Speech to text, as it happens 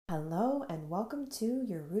Hello and welcome to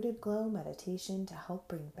your Rooted Glow meditation to help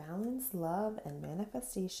bring balance, love, and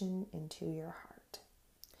manifestation into your heart.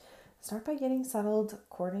 Start by getting settled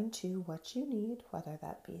according to what you need, whether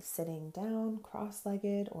that be sitting down,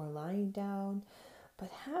 cross-legged, or lying down,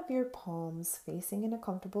 but have your palms facing in a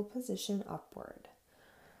comfortable position upward.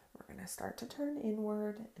 We're going to start to turn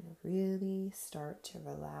inward and really start to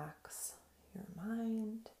relax your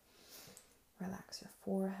mind, relax your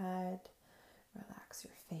forehead, relax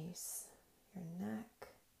your face, your neck,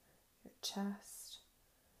 your chest,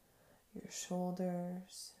 your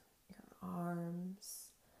shoulders, your arms,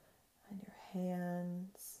 and your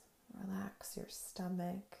hands. Relax your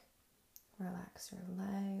stomach, relax your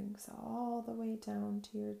legs all the way down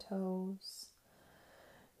to your toes.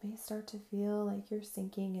 You may start to feel like you're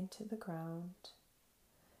sinking into the ground.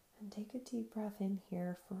 And take a deep breath in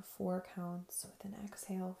here for 4 counts with an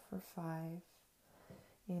exhale for 5.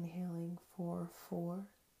 Inhaling for 4,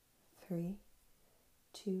 3,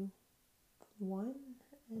 2, 1,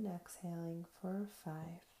 and exhaling for 5,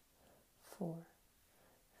 4,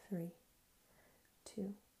 3,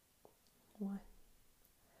 2, 1.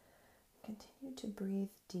 Continue to breathe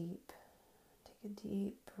deep. Take a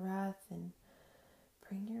deep breath and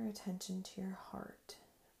bring your attention to your heart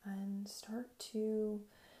and start to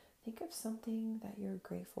think of something that you're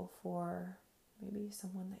grateful for, maybe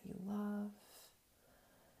someone that you love.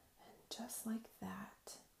 Just like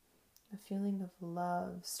that, a feeling of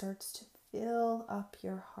love starts to fill up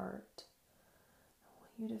your heart.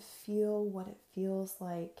 I want you to feel what it feels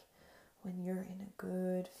like when you're in a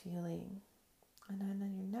good feeling. And then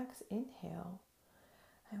on your next inhale,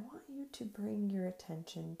 I want you to bring your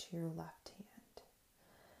attention to your left hand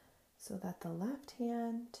so that the left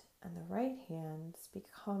hand and the right hands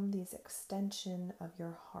become these extension of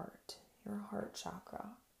your heart chakra.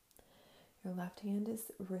 Your left hand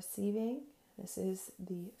is receiving. This is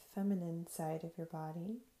the feminine side of your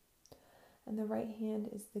body. And the right hand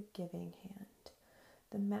is the giving hand,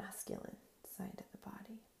 the masculine side of the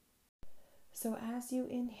body. So as you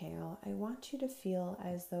inhale, I want you to feel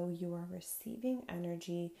as though you are receiving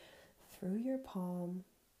energy through your palm,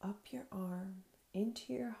 up your arm,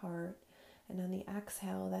 into your heart. And on the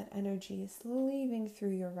exhale, that energy is leaving through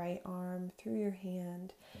your right arm, through your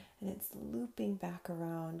hand, and it's looping back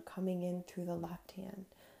around, coming in through the left hand.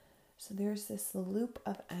 So there's this loop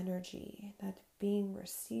of energy that's being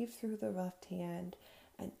received through the left hand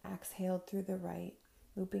and exhaled through the right,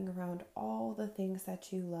 looping around all the things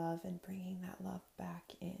that you love and bringing that love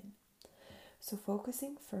back in. So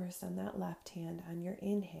focusing first on that left hand, on your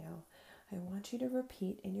inhale, I want you to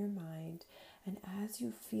repeat in your mind, and as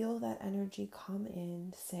you feel that energy come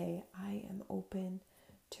in, say, I am open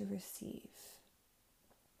to receive.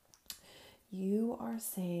 You are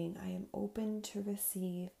saying, I am open to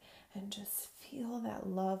receive, and just feel that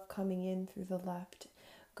love coming in through the left,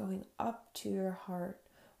 going up to your heart,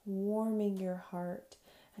 warming your heart,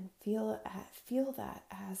 and feel that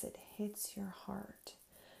as it hits your heart.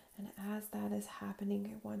 And as that is happening,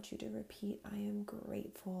 I want you to repeat, I am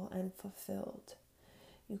grateful and fulfilled.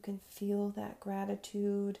 You can feel that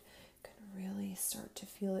gratitude. You can really start to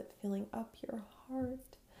feel it filling up your heart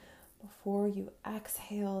before you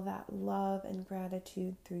exhale that love and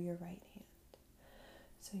gratitude through your right hand.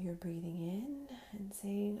 So you're breathing in and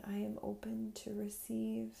saying, I am open to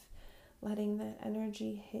receive, letting that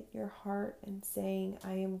energy hit your heart and saying,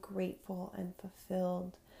 I am grateful and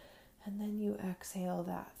fulfilled. And then you exhale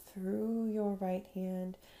that through your right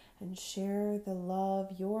hand and share the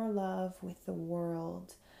love, your love with the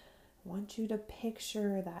world. I want you to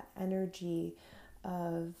picture that energy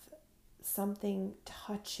of something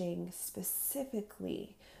touching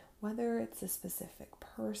specifically, whether it's a specific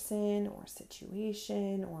person or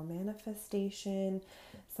situation or manifestation,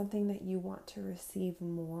 something that you want to receive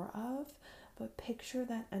more of, but picture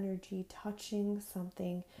that energy touching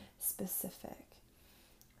something specific.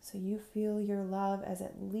 So you feel your love as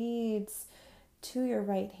it leads to your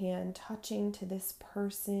right hand, touching to this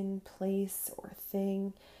person, place, or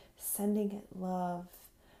thing, sending it love.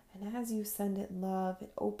 And as you send it love,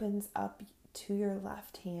 it opens up to your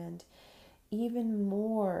left hand even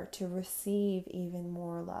more to receive even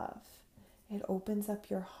more love. It opens up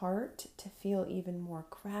your heart to feel even more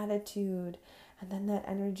gratitude. And then that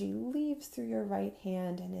energy leaves through your right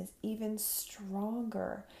hand and is even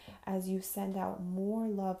stronger as you send out more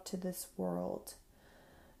love to this world.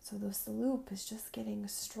 So this loop is just getting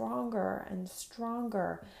stronger and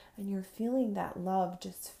stronger, and you're feeling that love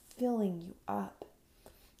just filling you up.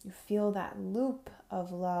 You feel that loop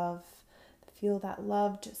of love, feel that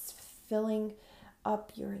love just filling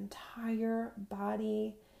up your entire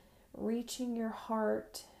body, reaching your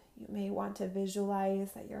heart. You may want to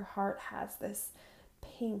visualize that your heart has this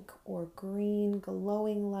pink or green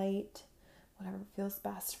glowing light, whatever feels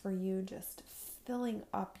best for you, just filling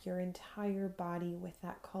up your entire body with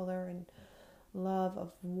that color and love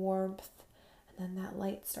of warmth. And then that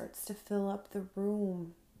light starts to fill up the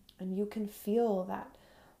room, and you can feel that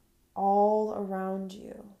all around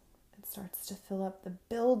you. It starts to fill up the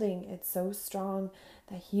building. It's so strong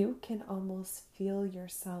that you can almost feel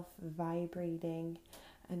yourself vibrating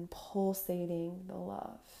and pulsating the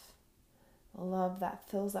love. The love that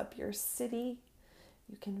fills up your city.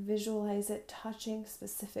 You can visualize it touching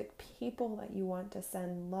specific people that you want to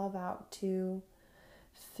send love out to,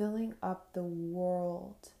 filling up the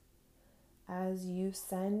world as you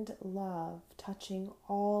send love, touching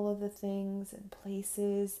all of the things and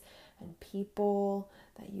places and people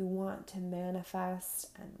that you want to manifest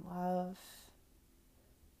and love.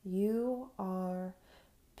 You are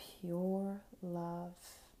pure love.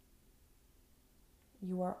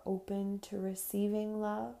 You are open to receiving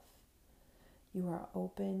love. You are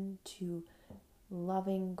open to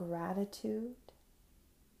loving gratitude.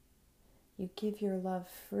 You give your love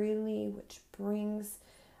freely, which brings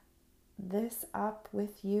this up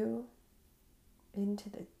with you into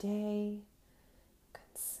the day. You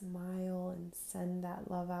can smile and send that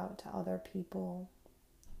love out to other people.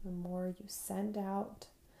 The more you send out,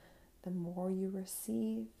 the more you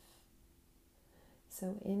receive.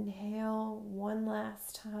 So inhale one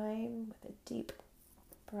last time with a deep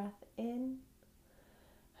breath in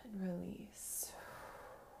and release.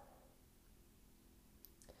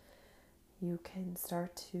 You can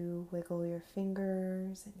start to wiggle your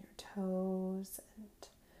fingers and your toes and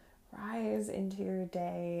rise into your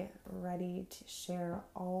day ready to share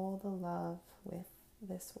all the love with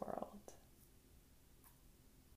this world.